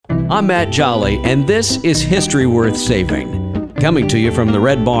I'm Matt Jolly, and this is History Worth Saving. Coming to you from the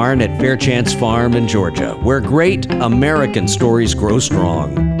Red Barn at Fairchance Farm in Georgia, where great American stories grow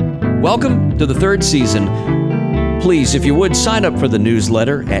strong. Welcome to the third season. Please, if you would, sign up for the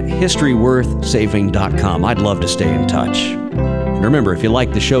newsletter at historyworthsaving.com. I'd love to stay in touch. And remember, if you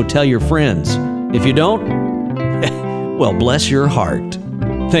like the show, tell your friends. If you don't, well, bless your heart.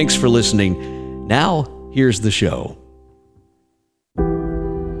 Thanks for listening. Now, here's the show.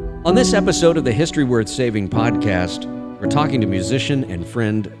 On this episode of the History Worth Saving podcast, we're talking to musician and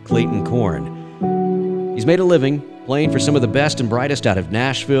friend Clayton Corn. He's made a living playing for some of the best and brightest out of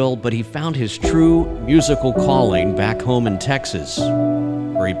Nashville, but he found his true musical calling back home in Texas,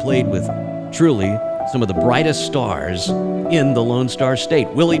 where he played with truly some of the brightest stars in the Lone Star State.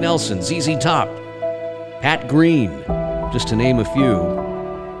 Willie Nelson, ZZ Top, Pat Green, just to name a few.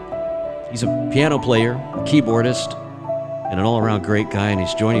 He's a piano player, a keyboardist, and an all-around great guy, and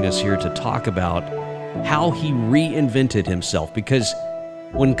he's joining us here to talk about how he reinvented himself, because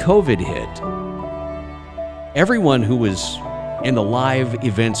when COVID hit, everyone who was in the live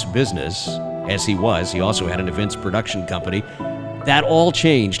events business, as he also had an events production company, that all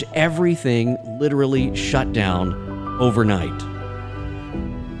changed. Everything literally shut down overnight.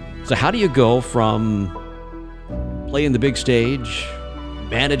 So how do you go from playing the big stage,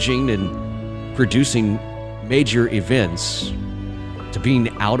 managing and producing major events, to being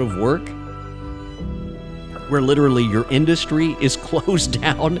out of work, where literally your industry is closed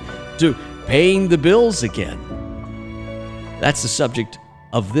down, to paying the bills again? That's the subject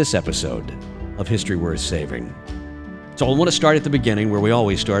of this episode of History Worth Saving. So I want to start at the beginning, where we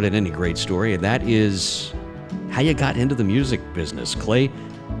always start at any great story, and that is how you got into the music business. Clay,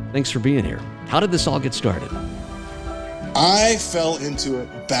 thanks for being here. How did this all get started? I fell into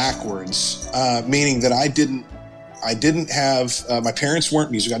it backwards, meaning that I didn't have, my parents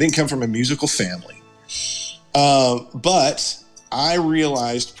weren't musical. I didn't come from a musical family. But I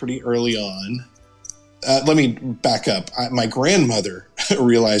realized pretty early on, let me back up. My grandmother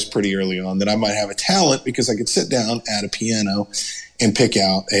realized pretty early on that I might have a talent, because I could sit down at a piano and pick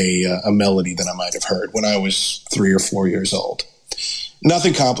out a melody that I might have heard when I was 3 or 4 years old.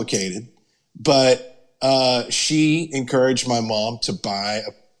 Nothing complicated, but she encouraged my mom to buy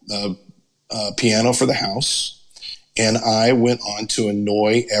a piano for the house, and I went on to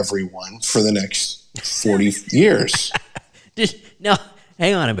annoy everyone for the next 40 years. Now,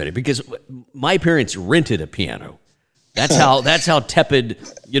 hang on a minute, because my parents rented a piano. That's how tepid,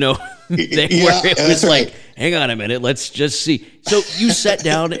 they were. It was like, right. Hang on a minute, let's just see. So you sat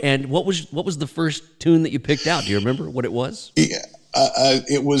down, and what was the first tune that you picked out? Do you remember what it was? Yeah.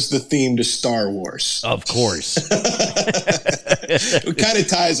 It was the theme to Star Wars. Of course. It kind of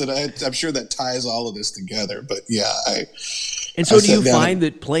ties it. I'm sure that ties all of this together. But yeah, And so, do you find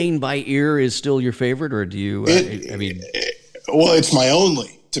that playing by ear is still your favorite, or do you? Well, it's my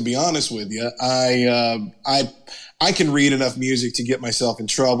only. To be honest with you, I can read enough music to get myself in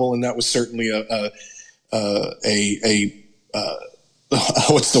trouble, and that was certainly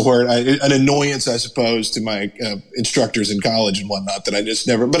what's the word? An annoyance, I suppose, to my instructors in college and whatnot, that I just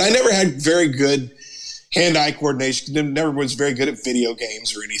never. But I never had very good hand-eye coordination. Never was very good at video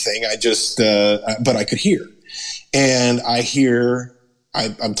games or anything. I just, but I could hear, and I hear.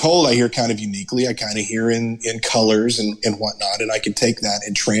 I'm told I hear kind of uniquely. I kind of hear in colors and whatnot, and I can take that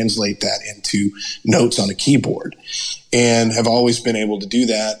and translate that into notes on a keyboard, and have always been able to do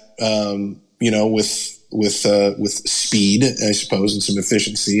that. With speed, I suppose, and some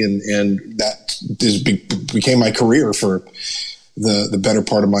efficiency, and that became my career for the better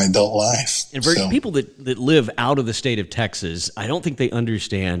part of my adult life. And for people that live out of the state of Texas, I don't think they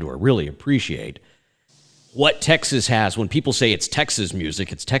understand or really appreciate what Texas has. When people say it's Texas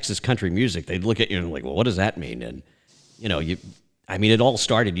music, it's Texas country music, they look at you and like, well, what does that mean? And it all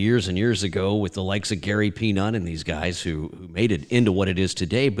started years and years ago with the likes of Gary P. Nunn and these guys who made it into what it is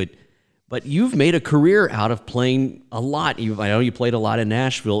today. But you've made a career out of playing a lot. I know you played a lot in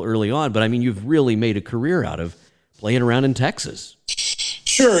Nashville early on, but you've really made a career out of playing around in Texas.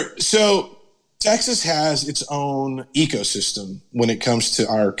 Sure. So Texas has its own ecosystem when it comes to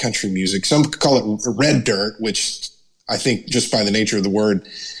our country music. Some call it red dirt, which I think just by the nature of the word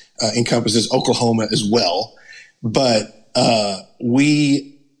encompasses Oklahoma as well. But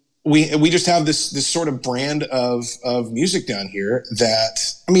we just have this sort of brand of music down here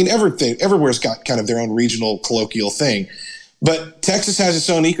that, everywhere's got kind of their own regional colloquial thing. But Texas has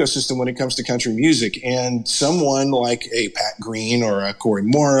its own ecosystem when it comes to country music, and someone like a Pat Green or a Corey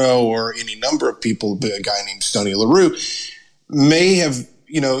Morrow or any number of people, a guy named Stoney LaRue, may have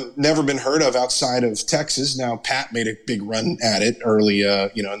never been heard of outside of Texas. Now, Pat made a big run at it early,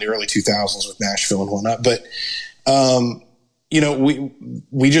 in the early 2000s with Nashville and whatnot. But,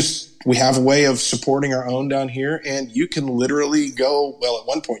 we have a way of supporting our own down here, and you can literally go, well, at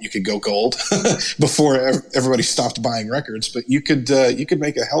one point you could go gold before everybody stopped buying records, but you could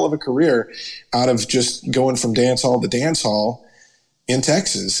make a hell of a career out of just going from dance hall to dance hall in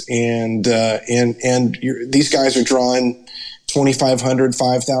Texas. And these guys are drawing 2,500,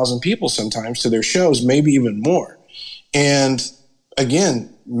 5,000 people sometimes to their shows, maybe even more. And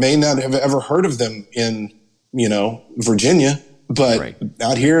again, may not have ever heard of them in, Virginia, but right.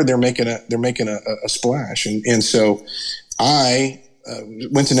 Out here they're making a splash. And so I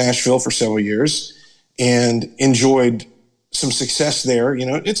went to Nashville for several years and enjoyed some success there.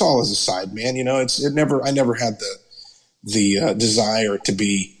 It's all as a side, man. I never had the desire to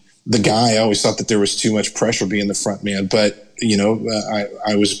be the guy. I always thought that there was too much pressure being the front man, but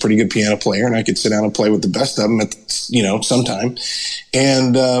I was a pretty good piano player, and I could sit down and play with the best of them sometime.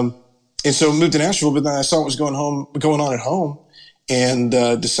 And so I moved to Nashville, but then I saw what was going on at home, and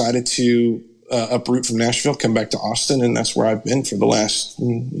decided to uproot from Nashville, come back to Austin, and that's where I've been for the last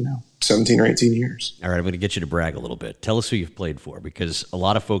 17 or 18 years. All right, I'm going to get you to brag a little bit. Tell us who you've played for, because a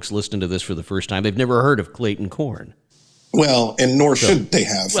lot of folks listening to this for the first time, they've never heard of Clayton Korn. Well, and nor should they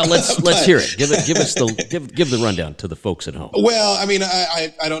have. Well, let's hear it. Give the rundown to the folks at home. Well, I mean,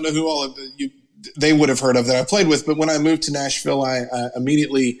 I don't know who all of you they would have heard of that I played with, but when I moved to Nashville, I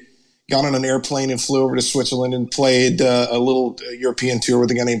immediately got on an airplane and flew over to Switzerland and played a little European tour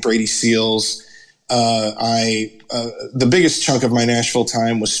with a guy named Brady Seals. The biggest chunk of my Nashville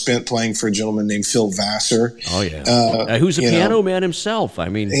time was spent playing for a gentleman named Phil Vassar. Oh yeah, who's a piano man himself. I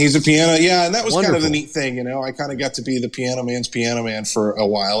mean, he's a piano, yeah, and that was wonderful. Kind of the neat thing. I kind of got to be the piano man's piano man for a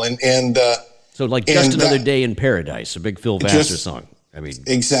while, and so like Just Another Day in Paradise, a big Phil Vassar song. I mean,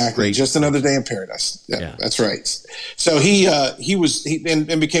 exactly. Great. Just Another Day in Paradise. Yeah. That's right. So he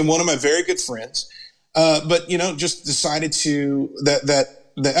became one of my very good friends. But just decided to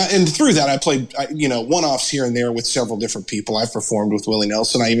and through that I played one-offs here and there with several different people. I've performed with Willie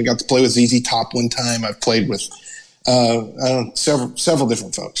Nelson. I even got to play with ZZ Top one time. I've played with several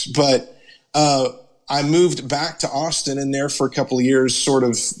different folks. But I moved back to Austin, and there for a couple of years sort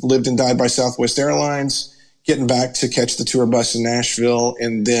of lived and died by Southwest Airlines, getting back to catch the tour bus in Nashville.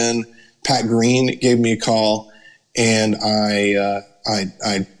 And then Pat Green gave me a call, and I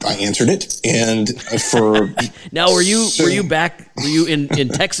answered it. And for now, were you in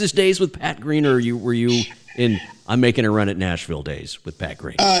Texas days with Pat Green, or were you in I'm making a run at Nashville days with Pat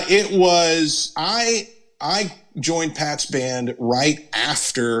Green? It was I joined Pat's band right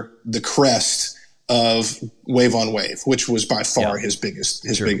after the crest of Wave on Wave, which was by far his biggest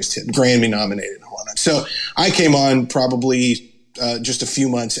hit, Grammy nominated and whatnot. So I came on probably just a few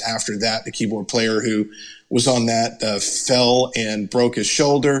months after that. The keyboard player who was on that fell and broke his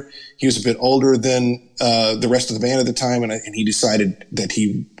shoulder. He was a bit older than the rest of the band at the time, and he decided that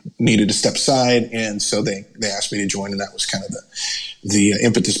he needed to step aside, and so they asked me to join, and that was kind of the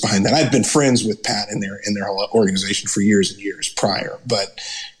impetus behind that. I'd been friends with Pat in their whole organization for years and years prior, but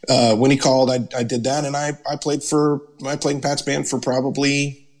when he called, I did that, and I played in Pat's band for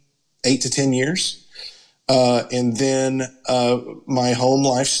probably 8 to 10 years. And then my home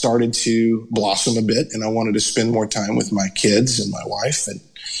life started to blossom a bit, and I wanted to spend more time with my kids and my wife,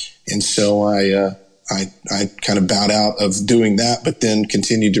 and so I kind of bowed out of doing that, but then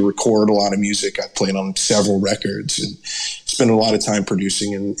continued to record a lot of music. I played on several records and spent a lot of time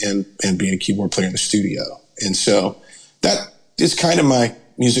producing and being a keyboard player in the studio. And so that is kind of my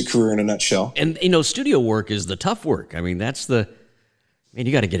music career in a nutshell. And studio work is the tough work. I mean,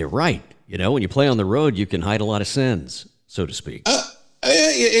 you got to get it right. When you play on the road, you can hide a lot of sins, so to speak.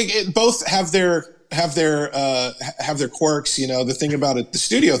 Both have their quirks. The thing about it, the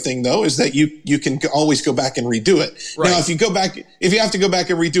studio thing though, is that you can always go back and redo it. Right. Now, if you have to go back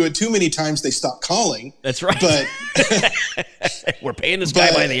and redo it too many times, they stop calling. That's right. But we're paying this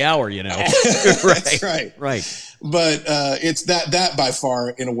guy by the hour, That's right. Right. But it's that by far,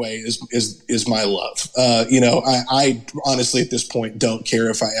 in a way, is my love. I honestly at this point don't care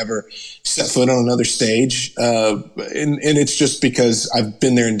if I ever set foot on another stage, and it's just because I've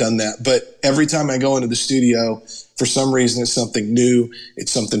been there and done that. But every time I go into the studio, for some reason, it's something new,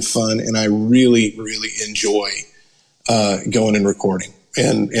 it's something fun, and I really, really enjoy going and recording.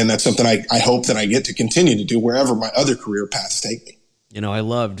 And that's something I hope that I get to continue to do wherever my other career paths take me. I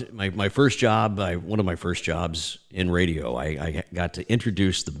loved my first job. One of my first jobs in radio, I got to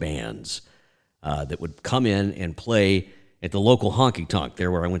introduce the bands that would come in and play at the local honky tonk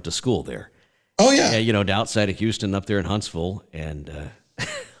there where I went to school there. Oh, yeah. Outside of Houston up there in Huntsville. And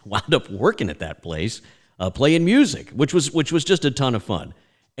wound up working at that place, playing music, which was just a ton of fun.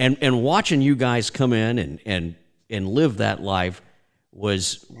 And watching you guys come in and live that life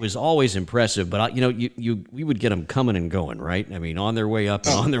was always impressive. But we would get them coming and going, right? I mean, on their way up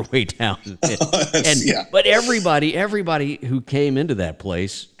and on their way down. But everybody who came into that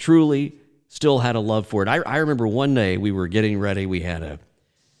place truly still had a love for it. I remember one day we were getting ready. We had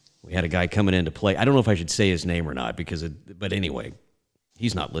a guy coming in to play. I don't know if I should say his name or not but anyway,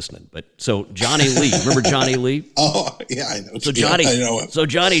 he's not listening. But so Johnny Lee, remember Johnny Lee? Oh yeah, I know. So Johnny, I know him. So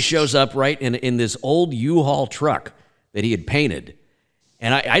Johnny shows up right in this old U-Haul truck that he had painted,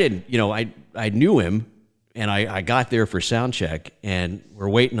 and I didn't, I knew him, and I got there for sound check, and we're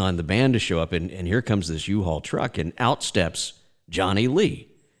waiting on the band to show up, and here comes this U-Haul truck, and out steps Johnny Lee.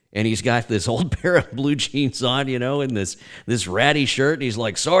 And he's got this old pair of blue jeans on, and this ratty shirt. And he's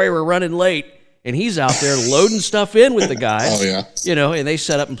like, sorry, we're running late. And he's out there loading stuff in with the guys. Oh, yeah. And they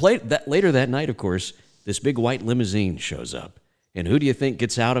set up and played. Later that night, of course, this big white limousine shows up. And who do you think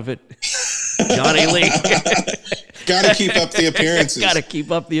gets out of it? Johnny Lee. Got to keep up the appearances. Got to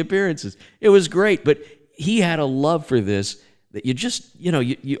keep up the appearances. It was great. But he had a love for this that you just,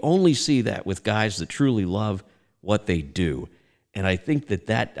 you only see that with guys that truly love what they do. And I think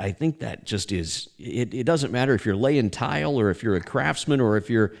that just is, it doesn't matter if you're laying tile or if you're a craftsman or if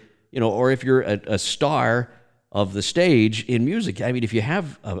you're, or if you're a star of the stage in music. I mean, if you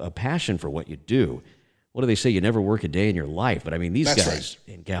have a passion for what you do, what do they say? You never work a day in your life. But I mean, these guys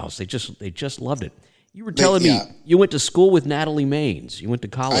and gals, they just loved it. You were telling me you went to school with Natalie Maines. You went to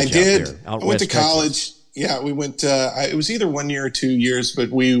college I did. out there. I went to college. Yeah, we went, it was either 1 year or 2 years, but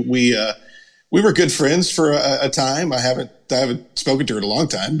we were good friends for a time. I haven't spoken to her in a long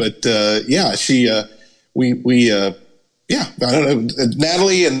time, but she, I don't know.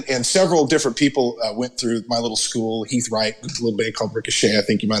 Natalie and several different people went through my little school, Heath Wright, a little band called Ricochet. I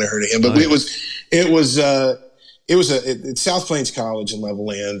think you might have heard of him, but it was it's South Plains College in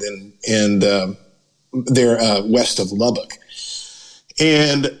Levelland, and they're west of Lubbock,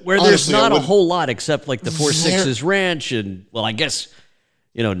 and where there's not a whole lot except like the Four Sixes Ranch, and well, I guess.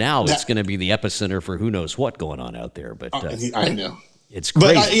 Now it's going to be the epicenter for who knows what going on out there. But I know it's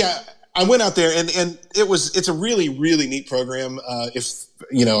crazy. But I went out there, and it's a really, really neat program.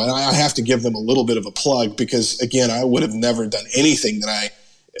 And I have to give them a little bit of a plug because again, I would have never done anything that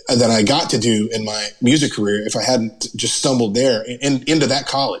I got to do in my music career if I hadn't just stumbled there and into that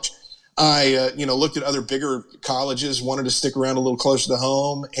college. I looked at other bigger colleges, wanted to stick around a little closer to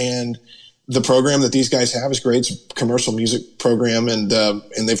home, and the program that these guys have is great. It's a commercial music program, and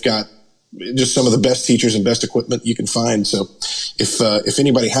they've got just some of the best teachers and best equipment you can find. So if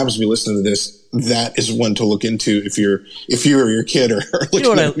anybody happens to be listening to this, that is one to look into if you or your kid are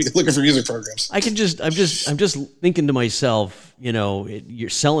looking for music programs. I'm just thinking to myself, you're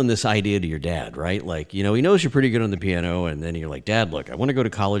selling this idea to your dad, right? Like, he knows you're pretty good on the piano, and then you're like, Dad, look, I want to go to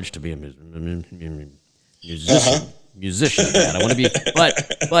college to be a musician. Musician, Dad. I want to be, but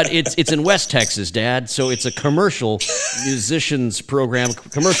it's in West Texas, Dad. So it's a commercial musicians program,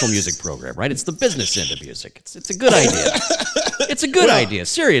 commercial music program, right? It's the business end of music. It's a good idea. It's a good idea.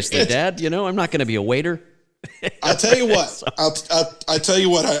 Seriously, Dad. I'm not going to be a waiter. I'll tell you what. I'll tell you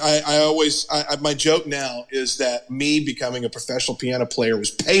what. I always my joke now is that me becoming a professional piano player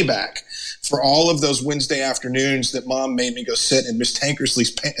was payback for all of those Wednesday afternoons that Mom made me go sit in Miss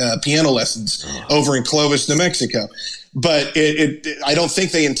Tankersley's piano lessons over in Clovis, New Mexico. But I don't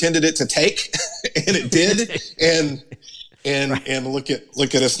think they intended it to take, and it did. And look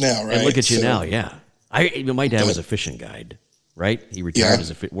at us now, right? And look at you now, yeah. My dad was a fishing guide, right? He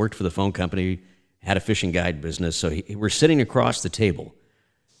retired worked for the phone company. Had a fishing guide business, so we're sitting across the table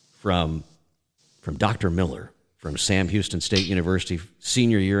from Dr. Miller from Sam Houston State University,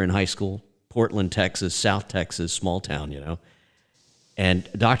 senior year in high school, Portland, Texas, South Texas, small town, And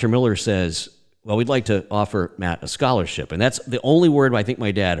Dr. Miller says, well, we'd like to offer Matt a scholarship. And that's the only word I think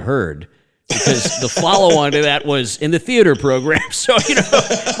my dad heard, because the follow-on to that was in the theater program. So,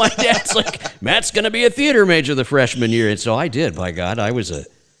 my dad's like, Matt's going to be a theater major the freshman year. And so I did, by God. I was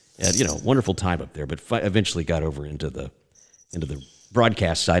wonderful time up there, but eventually got over into the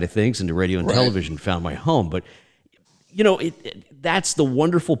broadcast side of things, into radio and television, found my home. But, that's the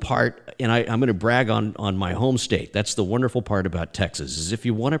wonderful part, and I'm going to brag on my home state. That's the wonderful part about Texas, is if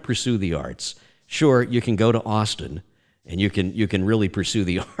you want to pursue the arts, sure, you can go to Austin, and you can really pursue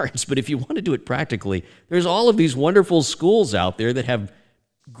the arts. But if you want to do it practically, there's all of these wonderful schools out there that have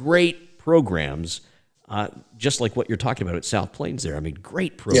great programs, just like what you're talking about at South Plains there. I mean,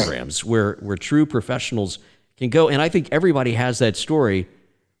 great programs where true professionals can go. And I think everybody has that story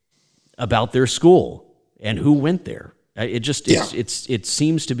about their school and who went there. It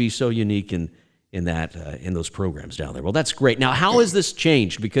seems to be so unique in those programs down there. Well, that's great. Now, how has this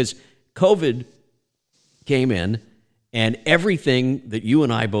changed? Because COVID came in and everything that you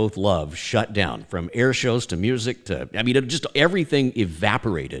and I both love shut down, from air shows to music to, just everything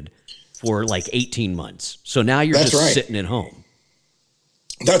evaporated for like 18 months. So now you're sitting at home.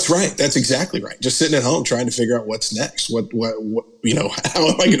 That's right. That's exactly right. Just sitting at home trying to figure out what's next. What how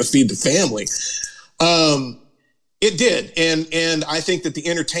am I going to feed the family? It did. And I think that the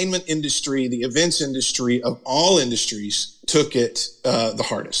entertainment industry, the events industry of all industries took it the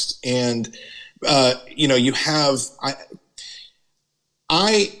hardest. And, you have,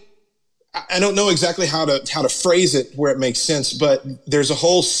 I don't know exactly how to phrase it where it makes sense, but there's a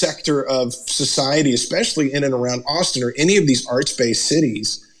whole sector of society, especially in and around Austin or any of these arts-based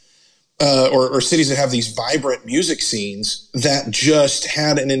cities, or cities that have these vibrant music scenes, that just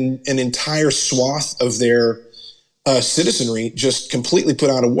had an entire swath of their citizenry just completely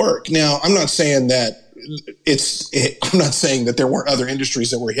put out of work. Now, I'm not saying that there weren't other industries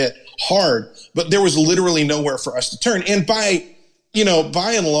that were hit hard, but there was literally nowhere for us to turn. And by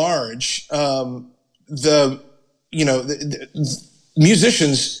and large, the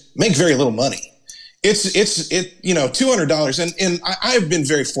musicians make very little money. It's $200. And I've been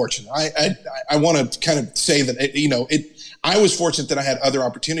very fortunate. I want to kind of say that, I was fortunate that I had other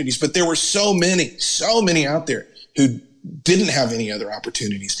opportunities, but there were so many out there who didn't have any other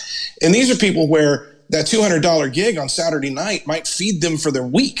opportunities. And these are people where that $200 gig on Saturday night might feed them for their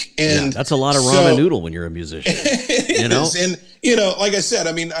week. And that's a lot of ramen noodle when you're a musician. And like I said,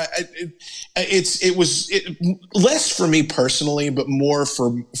 it was less for me personally, but more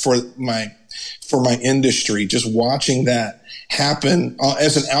for my industry, just watching that happen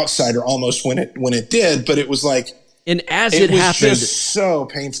as an outsider almost when it did. But it was like, and as it happened, just so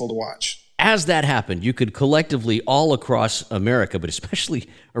painful to watch. As that happened, you could collectively all across America, but especially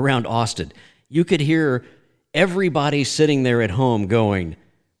around Austin, you could hear everybody sitting there at home going,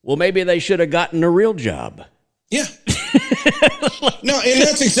 well, maybe they should have gotten a real job. Yeah. No, and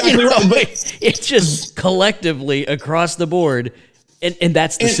that's exactly right. But it's just collectively across the board. And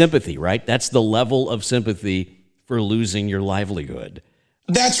that's the sympathy, right? That's the level of sympathy for losing your livelihood.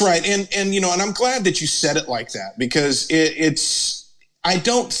 That's right. And I'm glad that you said it like that, because I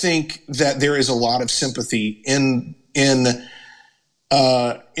don't think that there is a lot of sympathy in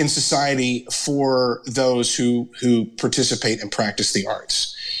society for those who participate and practice the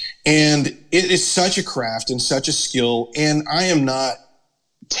arts. And it is such a craft and such a skill. And I am not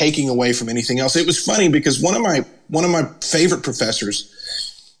taking away from anything else. It was funny because one of my favorite professors,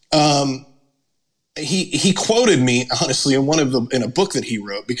 he quoted me honestly in a book that he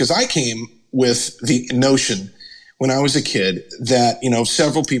wrote, because I came with the notion when I was a kid that,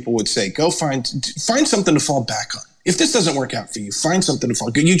 several people would say, go find something to fall back on. If this doesn't work out for you, find something to fall.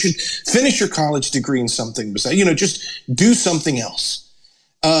 You should finish your college degree in something besides, just do something else.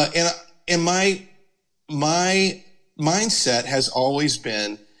 And my mindset has always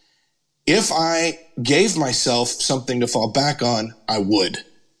been, if I gave myself something to fall back on, I would.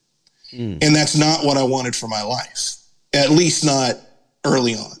 And that's not what I wanted for my life, at least not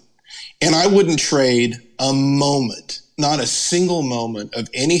early on. And I wouldn't trade a moment, not a single moment of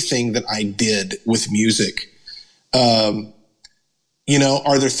anything that I did with music. Are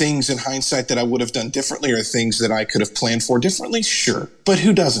there things in hindsight that I would have done differently, or things that I could have planned for differently? Sure. But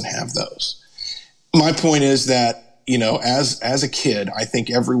who doesn't have those? My point is that, as a kid, I think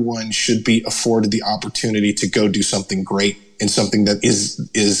everyone should be afforded the opportunity to go do something great and something that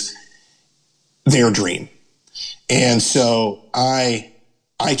is their dream. And so I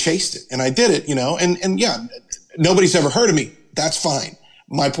chased it and I did it, and yeah, nobody's ever heard of me. That's fine.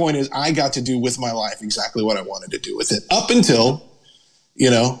 My point is, I got to do with my life exactly what I wanted to do with it, up until,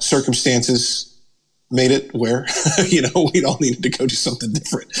 circumstances made it where, we all needed to go do something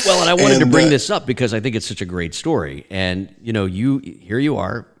different. Well, and I wanted to bring this up because I think it's such a great story. And, here you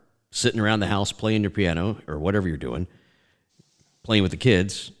are sitting around the house playing your piano or whatever you're doing, playing with the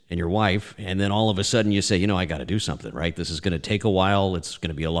kids and your wife, and then all of a sudden you say, I got to do something, right? This is going to take a while. It's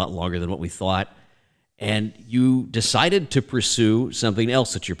going to be a lot longer than what we thought. And you decided to pursue something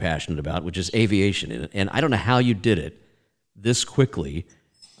else that you're passionate about, which is aviation. And I don't know how you did it this quickly,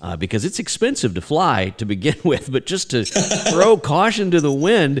 because it's expensive to fly to begin with, but just to throw caution to the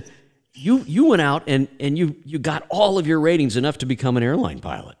wind, you went out and you got all of your ratings enough to become an airline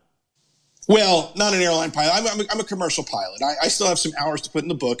pilot. Well, not an airline pilot. I'm a commercial pilot. I still have some hours to put in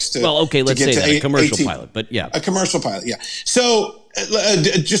the books. Let's say that, a commercial pilot, but yeah. A commercial pilot, yeah. So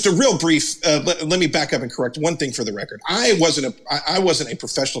just a real brief. Let me back up and correct one thing for the record. I wasn't a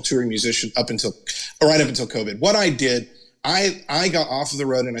professional touring musician right up until COVID. What I did, I got off of the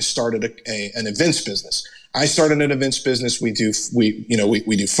road and I started an events business. I started an events business. We do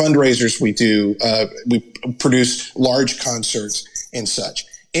fundraisers. We produce large concerts and such.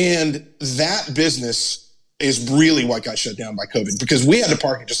 And that business is really what got shut down by COVID, because we had to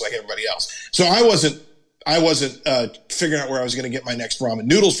park it just like everybody else. So I wasn't figuring out where I was going to get my next ramen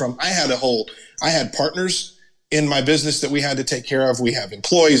noodles from. I had partners in my business that we had to take care of. We have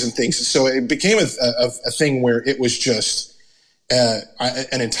employees and things. So it became a thing where it was just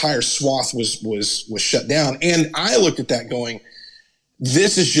an entire swath was shut down. And I looked at that going,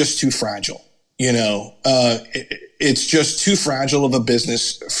 this is just too fragile. It's just too fragile of a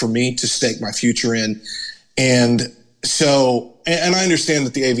business for me to stake my future in. And so, and I understand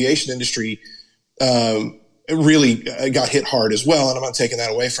that the aviation industry really got hit hard as well, and I'm not taking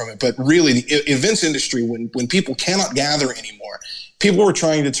that away from it. But really, the events industry, when people cannot gather anymore, people were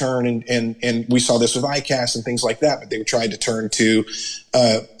trying to turn, and we saw this with ICAST and things like that, but they were trying to turn to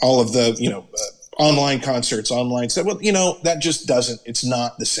all of the, online concerts, online stuff. Well, that just it's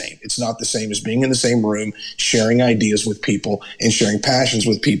not the same. It's not the same as being in the same room, sharing ideas with people and sharing passions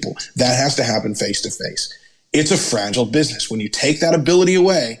with people. That has to happen face to face. It's a fragile business. When you take that ability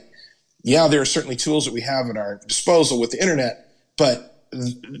away, yeah, there are certainly tools that we have at our disposal with the internet, but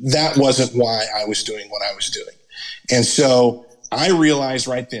that wasn't why I was doing what I was doing. And so I realized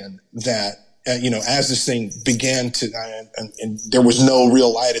right then that, as this thing began to, and there was no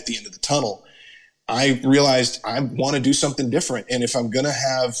real light at the end of the tunnel, I realized I want to do something different. And if I'm going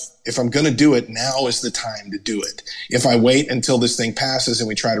to do it, now is the time to do it. If I wait until this thing passes and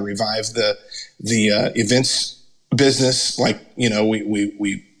we try to revive the events business, like,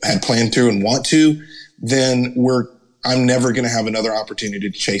 we had planned to and want to, then I'm never going to have another opportunity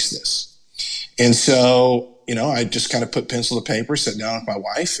to chase this. And so, I just kind of put pencil to paper, sat down with my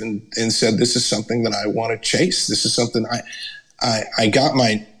wife and said, this is something that I want to chase. This is something I got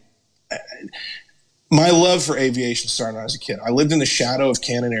my love for aviation started when I was a kid. I lived in the shadow of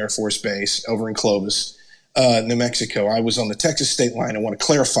Cannon Air Force Base over in Clovis, New Mexico. I was on the Texas state line. I want to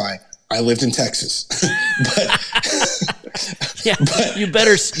clarify, I lived in Texas. but you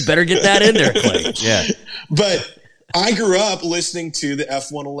better get that in there, Clay. Yeah. But I grew up listening to the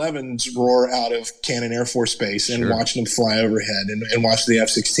F-111s roar out of Cannon Air Force Base and watching them fly overhead and watch the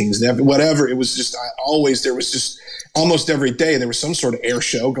F-16s and whatever. It was just, there was just almost every day there was some sort of air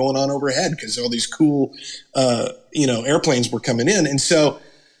show going on overhead because all these cool, airplanes were coming in. And so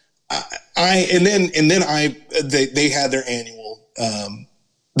they had their annual,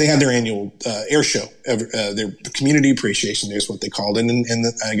 air show, their community appreciation day is what they called it. And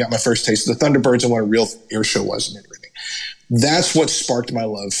I got my first taste of the Thunderbirds and what a real air show was and everything. That's what sparked my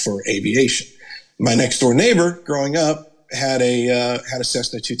love for aviation. My next door neighbor growing up had a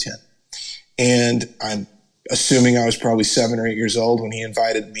Cessna 210. And I'm assuming I was probably 7 or 8 years old when he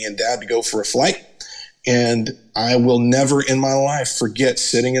invited me and Dad to go for a flight. And I will never in my life forget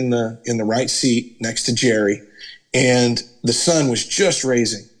sitting in the right seat next to Jerry. And the sun was just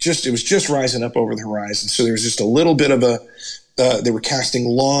rising up over the horizon. So there was just a little bit of they were casting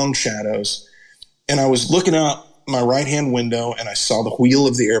long shadows. And I was looking out my right-hand window and I saw the wheel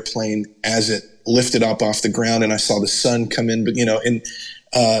of the airplane as it lifted up off the ground, and I saw the sun come in, but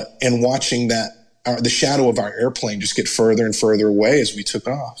and watching that, the shadow of our airplane just get further and further away as we took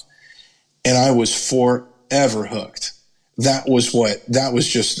off. And I was forever hooked. That was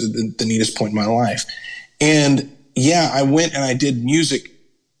just the neatest point in my life. And yeah, I went and I did music.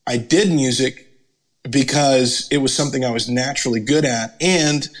 I did music because it was something I was naturally good at.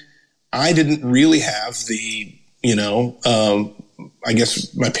 And I didn't really have the, I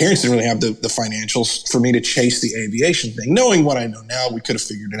guess my parents didn't really have the financials for me to chase the aviation thing. Knowing what I know now, we could have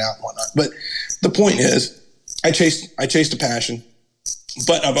figured it out and whatnot. But the point is, I chased a passion,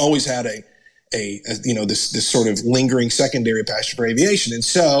 but I've always had this sort of lingering secondary passion for aviation. And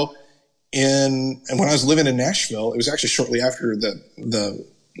so, and when I was living in Nashville, it was actually shortly after the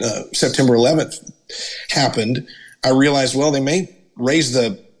September 11th happened, I realized, well, they may raise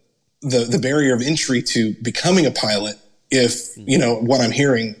the barrier of entry to becoming a pilot if, what I'm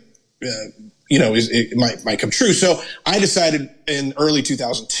hearing, it might come true. So I decided in early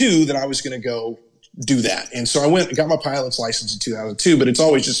 2002 that I was going to go do that. And so I went and got my pilot's license in 2002, but it's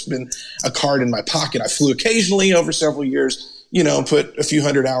always just been a card in my pocket. I flew occasionally over several years, put a few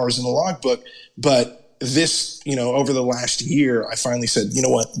hundred hours in the logbook. But this, over the last year, I finally said, you know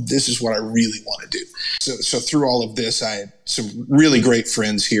what, this is what I really want to do. So through all of this, I had some really great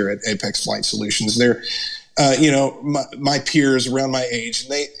friends here at Apex Flight Solutions. my peers around my age,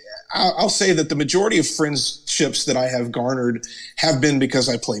 and I'll say that the majority of friendships that I have garnered have been because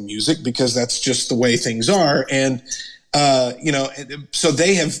I play music, because that's just the way things are. And, so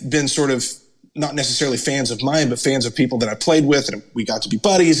they have been sort of not necessarily fans of mine, but fans of people that I played with, and we got to be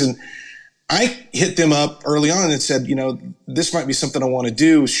buddies. And I hit them up early on and said, this might be something I want to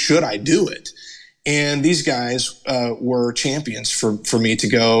do. Should I do it? And these guys were champions for me to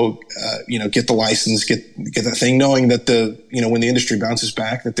go, get the license, get that thing, knowing that when the industry bounces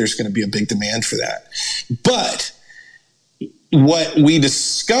back, that there's going to be a big demand for that. But what we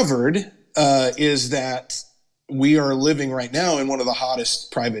discovered is that we are living right now in one of the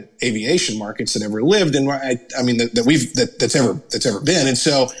hottest private aviation markets that ever lived, and that's ever been. And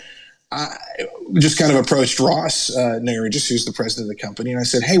so I just kind of approached Ross Nairigis, who's the president of the company, and I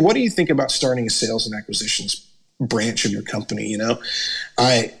said, "Hey, what do you think about starting a sales and acquisitions branch of your company?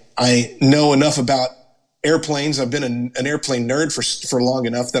 I know enough about airplanes. I've been an airplane nerd for long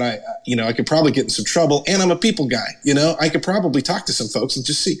enough that I could probably get in some trouble, and I'm a people guy. I could probably talk to some folks and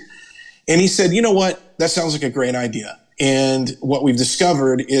just see." And he said, "You know what? That sounds like a great idea." And what we've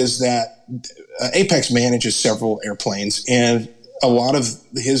discovered is that Apex manages several airplanes, and a lot of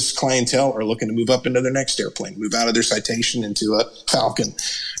his clientele are looking to move up into their next airplane, move out of their Citation into a Falcon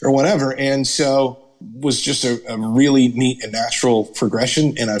or whatever. And so was just a really neat and natural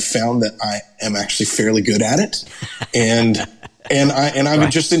progression. And I've found that I am actually fairly good at it. And I've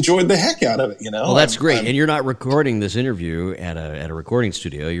just enjoyed the heck out of it, Well, that's great. And you're not recording this interview at a recording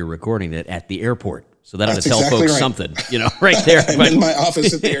studio. You're recording it at the airport. So that ought to tell exactly folks something, right there. I'm in my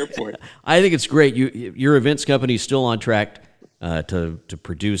office at the airport. I think it's great. Your events company is still on track to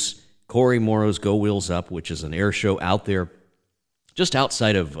produce Corey Morrow's Go Wheels Up, which is an air show out there just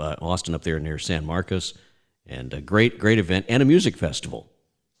outside of Austin, up there near San Marcos, and a great event, and a music festival,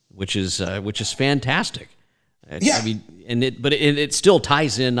 which is fantastic. Yeah. I mean, but it still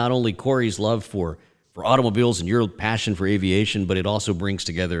ties in not only Corey's love for automobiles and your passion for aviation, but it also brings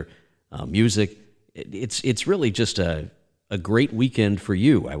together music. It's really just a great weekend for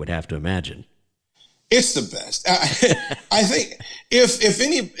you, I would have to imagine. It's the best. I think if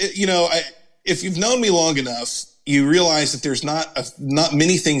you've known me long enough, you realize that there's not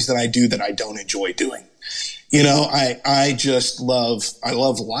many things that I do that I don't enjoy doing. I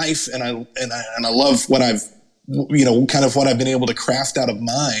love life, and I love what I've kind of what I've been able to craft out of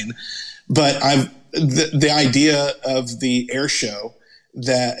mine. But the idea of the air show,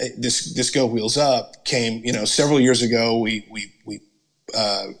 that this Go Wheels Up came, several years ago. We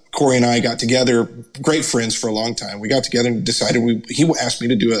Corey and I got together, great friends for a long time. We got together and decided he asked me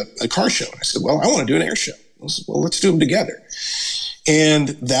to do a car show. And I said, well, I want to do an air show. I said, well, let's do them together. And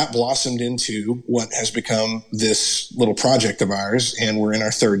that blossomed into what has become this little project of ours. And we're in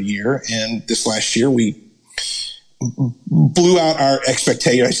our third year. And this last year, we blew out our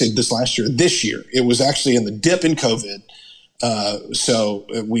expectation. I said this year. It was actually in the dip in COVID. So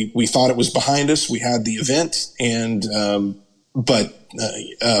we thought it was behind us. We had the event, and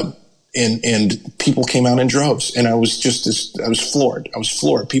people came out in droves, and I was floored.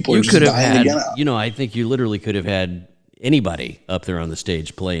 People are just dying to get out. I think you literally could have had anybody up there on the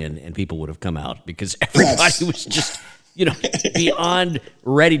stage playing, and people would have come out, because everybody was just, beyond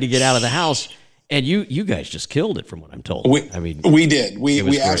ready to get out of the house. And you guys just killed it, from what I'm told. We did.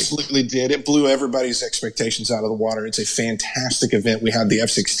 We absolutely did. It blew everybody's expectations out of the water. It's a fantastic event. We had the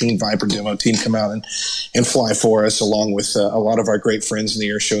F-16 Viper demo team come out and fly for us, along with a lot of our great friends in the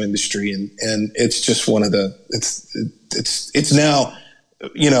air show industry. And it's just one of the. It's now.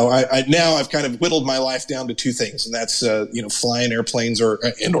 Now I've kind of whittled my life down to two things, and that's flying airplanes or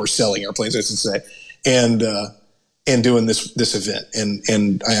selling airplanes, I should say, and doing this event,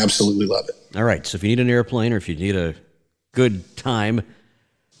 and I absolutely love it. All right, so if you need an airplane, or if you need a good time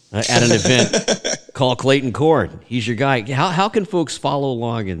at an event, call Clayton Corn. He's your guy. How can folks follow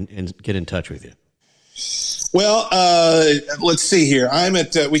along and get in touch with you? Well, let's see here. I'm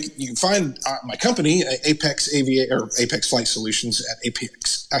at you can find my company, Apex Flight Solutions, at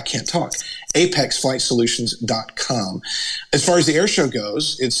apexflightsolutions.com. As far as the air show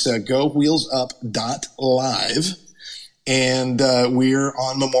goes, it's gowheelsup.live. And we're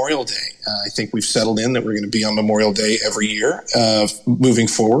on Memorial Day. I think we've settled in that we're going to be on Memorial Day every year moving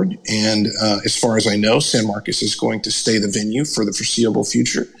forward. And as far as I know, San Marcos is going to stay the venue for the foreseeable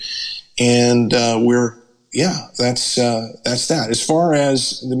future. And that's that. As far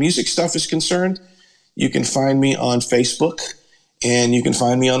as the music stuff is concerned, you can find me on Facebook, and you can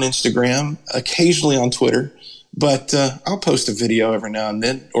find me on Instagram, occasionally on Twitter. But I'll post a video every now and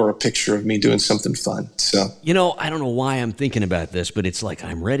then or a picture of me doing something fun. So, I don't know why I'm thinking about this, but it's like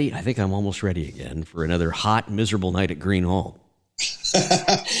I'm ready. I think I'm almost ready again for another hot, miserable night at Green Hall.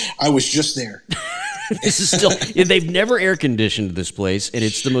 I was just there. This is still, they've never air conditioned this place, and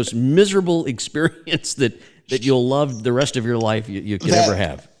it's the most miserable experience that you'll love the rest of your life you could ever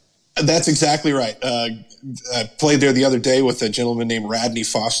have. That's exactly right. I played there the other day with a gentleman named Radney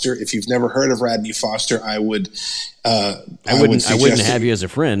Foster. If you've never heard of Radney Foster, I wouldn't have you as a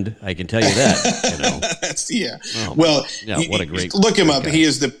friend. I can tell you that. Yeah. Oh, well, what a great look him up. Guy.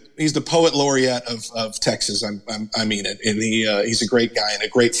 He's the poet laureate of Texas. I mean it, and he's a great guy and a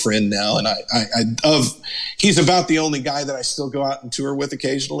great friend now. And he's about the only guy that I still go out and tour with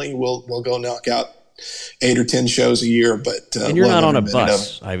occasionally. We'll go knock out 8 or 10 shows a year, but and you're not on a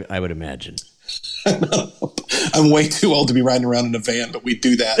bus, I would imagine. I'm way too old to be riding around in a van, but we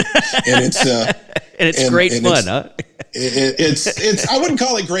do that, and it's great fun, huh? It's I wouldn't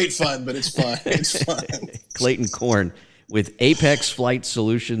call it great fun, but it's fun. It's fun. Clayton Corn with Apex Flight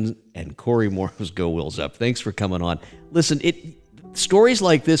Solutions and Corey Morrow's Go Wheels Up. Thanks for coming on. Listen, stories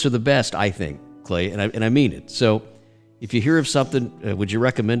like this are the best, I think, Clay, and I mean it. So, if you hear of something, would you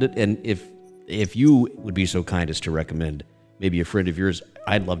recommend it? And if you would be so kind as to recommend maybe a friend of yours,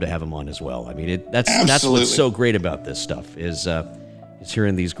 I'd love to have him on as well. I mean, that's what's so great about this stuff is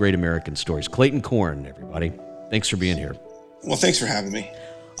hearing these great American stories. Clayton Corn, everybody. Thanks for being here. Well, thanks for having me.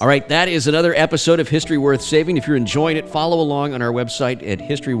 All right, that is another episode of History Worth Saving. If you're enjoying it, follow along on our website at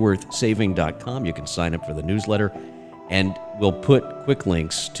historyworthsaving.com. You can sign up for the newsletter, and we'll put quick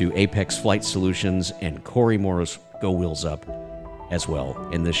links to Apex Flight Solutions and Corey Morrow's Go Wheels Up as well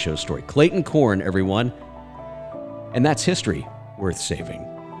in this show's story. Clayton Corn, everyone. And that's History Worth Saving.